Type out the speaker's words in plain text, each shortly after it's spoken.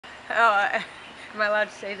Am I allowed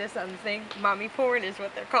to say this on the thing? Mommy porn is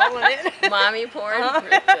what they're calling it. Mommy porn?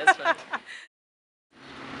 That's funny.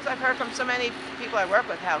 I've heard from so many people I work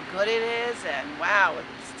with how good it is, and wow,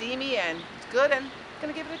 it's steamy and it's good, and I'm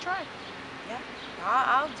gonna give it a try. Yeah,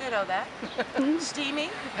 I'll ditto that. Steamy,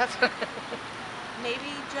 That's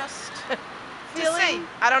maybe just to feeling. see.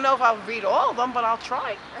 I don't know if I'll read all of them, but I'll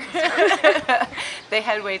try. They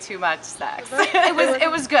had way too much sex.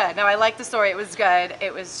 It was good. No, I liked the story. It was good.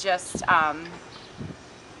 It was just I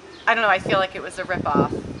don't know. I feel like it was a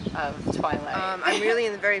ripoff of Twilight. I'm really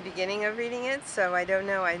in the very beginning of reading it, so I don't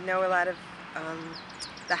know. I know a lot of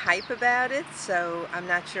the hype about it, so I'm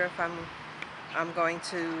not sure if I'm going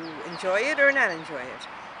to enjoy it or not enjoy it.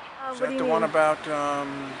 Is that the one about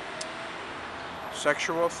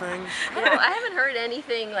sexual things? I don't know, I haven't heard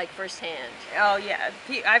anything like firsthand. Oh yeah,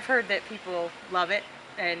 I've heard that people love it,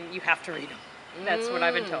 and you have to read them. That's what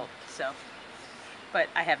I've been told. So, but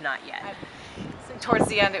I have not yet. So towards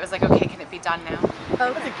the end, it was like, okay, can it be done now?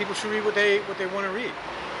 I think people should read what they want to read.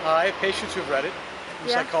 I have patients who've read it. I'm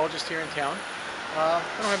a psychologist here in town. I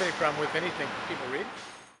don't have any problem with anything people read.